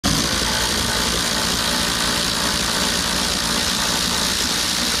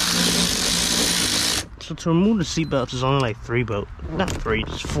so to remove the seat belts is only like 3 bolts, not 3,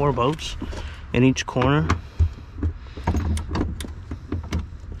 just 4 bolts in each corner.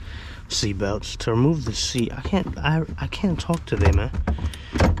 Seat belts to remove the seat. I can't talk today, man.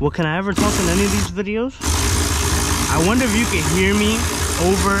 Well, can I ever talk in any of these videos? I wonder if you can hear me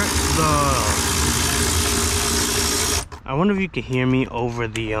over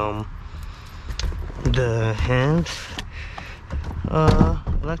the hand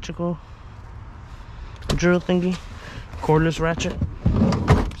electrical drill thingy, cordless ratchet.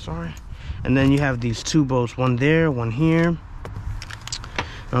 Sorry. And then you have these 2 bolts, one there, one here. I'm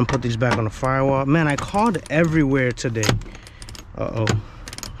gonna put these back on the firewall. Man, I called everywhere today. Uh-oh.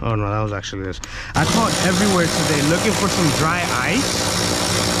 Oh no, that was actually this. I called everywhere today looking for some dry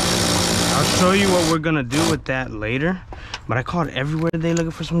ice. I'll show you what we're gonna do with that later. But I called everywhere today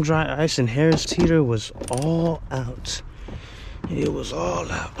looking for some dry ice, and Harris Teeter was all out. It was all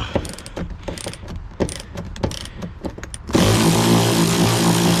out.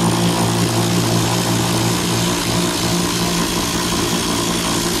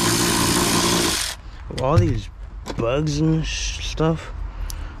 All these bugs and stuff.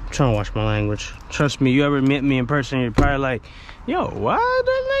 I'm trying to watch my language. Trust me, you ever met me in person, you're probably like, yo, why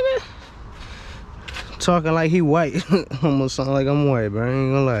that nigga talking like he white? Almost sound like I'm white, bro. I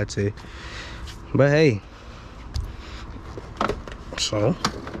ain't gonna lie to you. But hey, so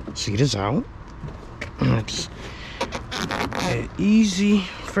seat is out. It's an easy,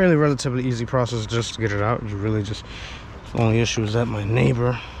 fairly relatively easy process just to get it out. You really just, the only issue is that my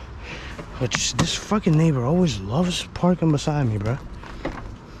neighbor, which this fucking neighbor always loves parking beside me, bro.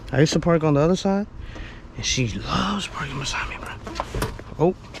 I used to park on the other side, and she loves parking beside me, bro.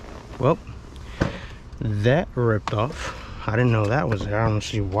 Oh, well, that ripped off. I didn't know that was there. I don't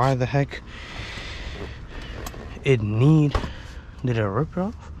see why the heck it did it rip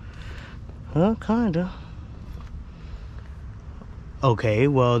off? Well, kinda. Okay,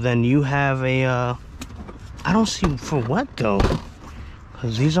 well then you have a, I don't see for what though.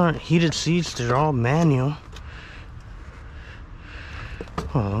 Because these aren't heated seats, they're all manual.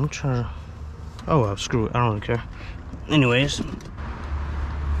 Oh, I'm trying to, oh well, screw it, I don't really care. Anyways,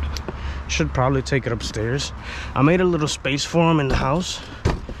 should probably take it upstairs. I made a little space for him in the house,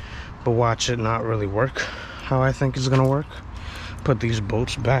 but watch it not really work how I think it's gonna work. Put these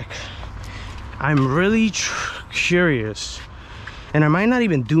bolts back. I'm really curious, and I might not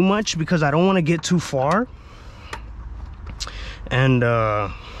even do much because I don't want to get too far and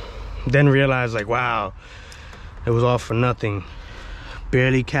then realize like, wow, it was all for nothing.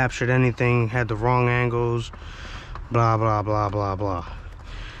 Barely captured anything, had the wrong angles, blah blah blah blah blah,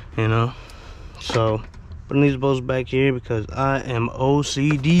 you know. So putting these bolts back here because I am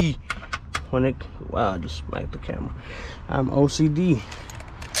OCD when it, wow, I just smacked the camera. I'm OCD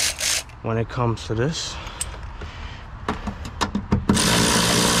when it comes to this.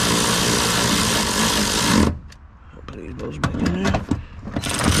 Put these bolts back in there,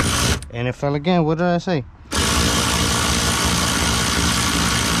 and it fell again. What did I say?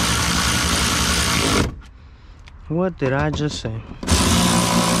 What did I just say?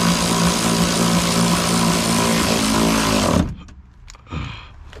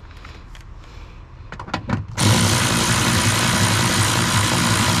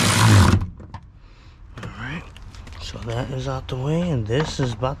 Alright, so that is out the way, and this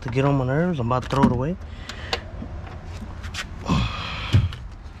is about to get on my nerves. I'm about to throw it away.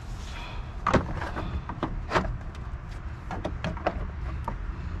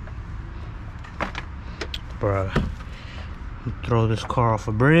 Bruh, throw this car off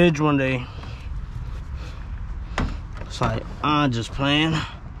a bridge one day. It's like, I'm just playing,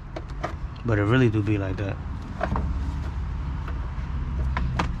 but it really do be like that.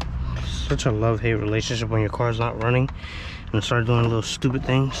 Such a love-hate relationship when your car's not running and start doing little stupid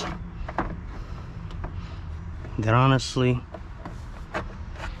things that honestly,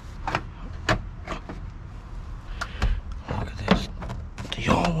 look at this, they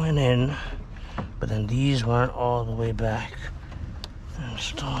all went in, but then these weren't all the way back.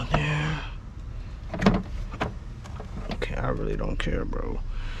 Installed there. Okay, I really don't care, bro.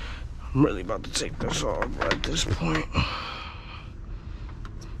 I'm really about to take this off at this point.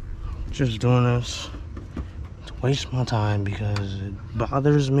 Just doing this to waste my time because it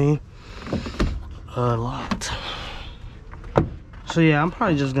bothers me a lot. So yeah, I'm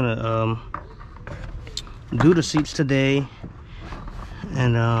probably just gonna do the seats today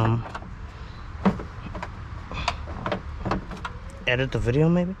and edit the video,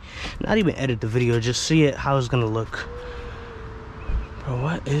 maybe not even edit the video, just see it how it's gonna look. Bro,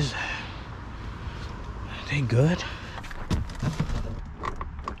 what is that? Are they good?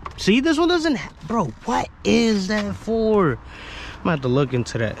 See, this one doesn't bro, what is that for? I'm gonna have to look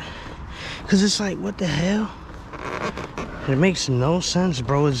into that, because it's like, what the hell? It makes no sense,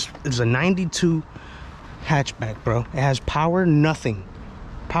 bro. It's a 92 hatchback, bro. It has power nothing,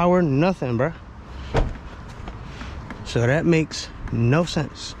 bro. So that makes no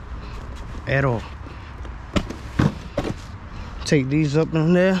sense at all. Take these up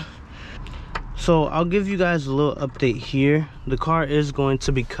in there. So I'll give you guys a little update here. The car is going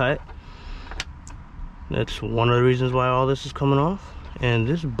to be cut. That's one of the reasons why all this is coming off. And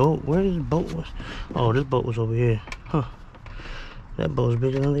this boat, where this boat was? Oh, this boat was over here. Huh. That boat's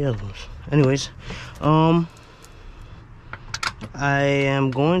bigger than the other ones. Anyways, I am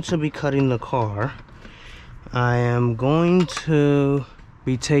going to be cutting the car. I am going to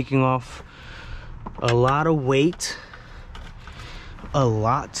be taking off a lot of weight. A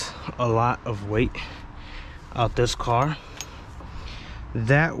lot of weight out this car.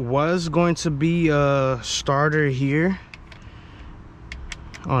 That was going to be a starter here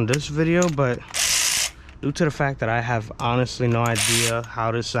on this video, but due to the fact that I have honestly no idea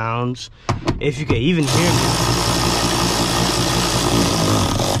how this sounds, if you can even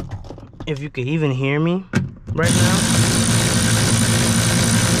hear me, right now,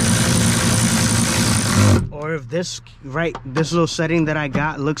 or if this little setting that I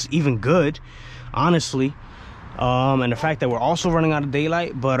got looks even good, honestly, and the fact that we're also running out of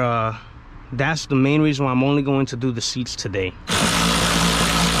daylight, but that's the main reason why I'm only going to do the seats today.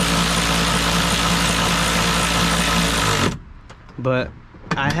 But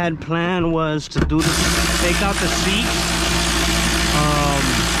I had planned was to do take out the seats.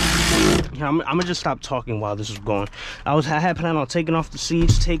 I'm gonna just stop talking while this is going. I had planned on taking off the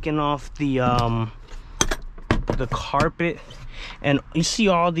seats, taking off the carpet, and you see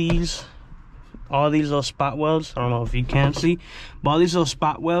all these little spot welds. I don't know if you can see, but all these little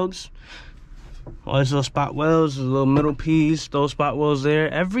spot welds, the little middle piece, those spot welds there,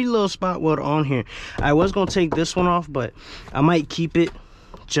 every little spot weld on here. I was gonna take this one off, but I might keep it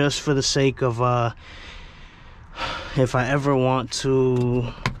just for the sake of if I ever want to,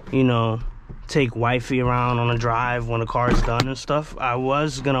 you know, take wifey around on a drive when the car is done and stuff. I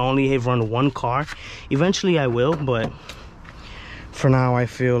was gonna only run one car. Eventually I will, but for now I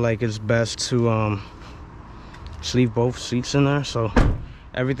feel like it's best to just leave both seats in there. So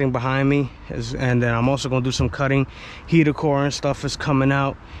everything behind me is, and then I'm also gonna do some cutting. Heater core and stuff is coming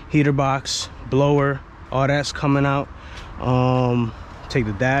out, heater box, blower, all that's coming out. Take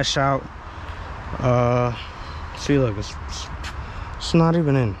the dash out. See, look, it's not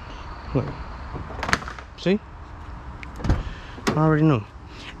even in. Look, see, I already knew.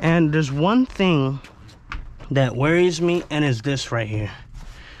 And there's one thing that worries me, and it's this right here.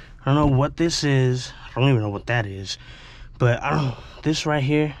 I don't know what this is. I don't even know what that is, but I don't know. This right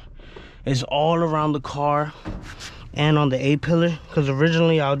here is all around the car and on the A-pillar, because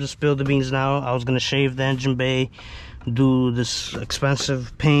originally I'll just spill the beans now. I was gonna shave the engine bay, do this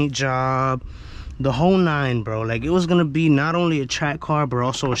expensive paint job, the whole nine, bro. Like, it was gonna be not only a track car but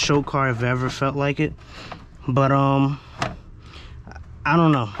also a show car if I ever felt like it. But I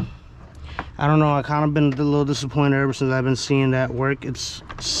don't know. I kind of been a little disappointed ever since I've been seeing that work. It's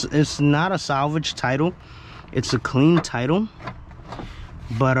not a salvage title, it's a clean title.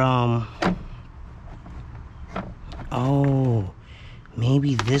 But oh,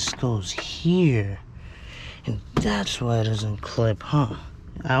 maybe this goes here, and that's why it doesn't clip, huh?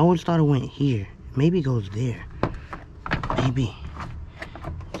 I always thought it went here. Maybe it goes there. Maybe.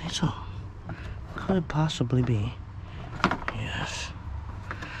 That's all. Could possibly be. Yes.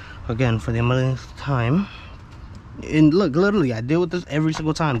 Again, for the millionth time. And look, literally, I deal with this every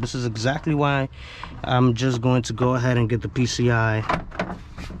single time. This is exactly why I'm just going to go ahead and get the PCI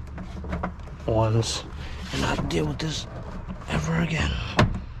ones and not deal with this ever again.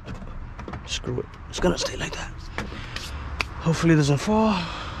 Screw it. It's gonna stay like that. Hopefully it doesn't fall.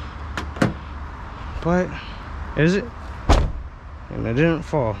 But is it? And it didn't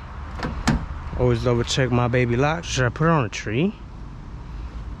fall. Always double check my baby lock. Should I put it on a tree?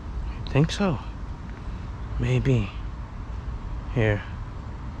 I think so. Maybe. Here.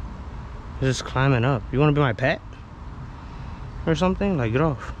 It's just climbing up. You want to be my pet? Or something? Like, get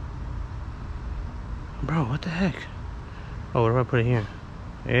off. Bro, what the heck? Oh, what do I put it here?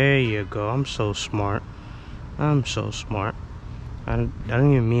 There you go. I'm so smart. I'm so smart. I didn't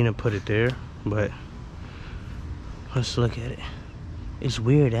even mean to put it there, but let's look at it. It's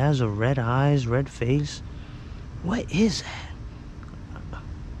weird. It has a red eyes, red face. What is that?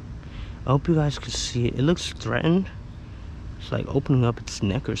 I hope you guys can see it. It looks threatened. It's like opening up its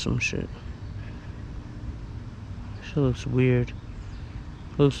neck or some shit. Shit looks weird.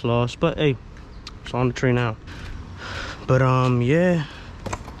 Loose lost, but hey, it's on the tree now. But yeah,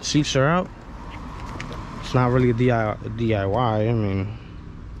 seats are out. It's not really a DIY. I mean,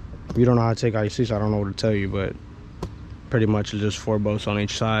 if you don't know how to take out your seats, I don't know what to tell you, but pretty much it's just 4 bolts on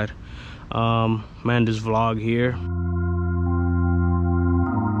each side. Man, this vlog here.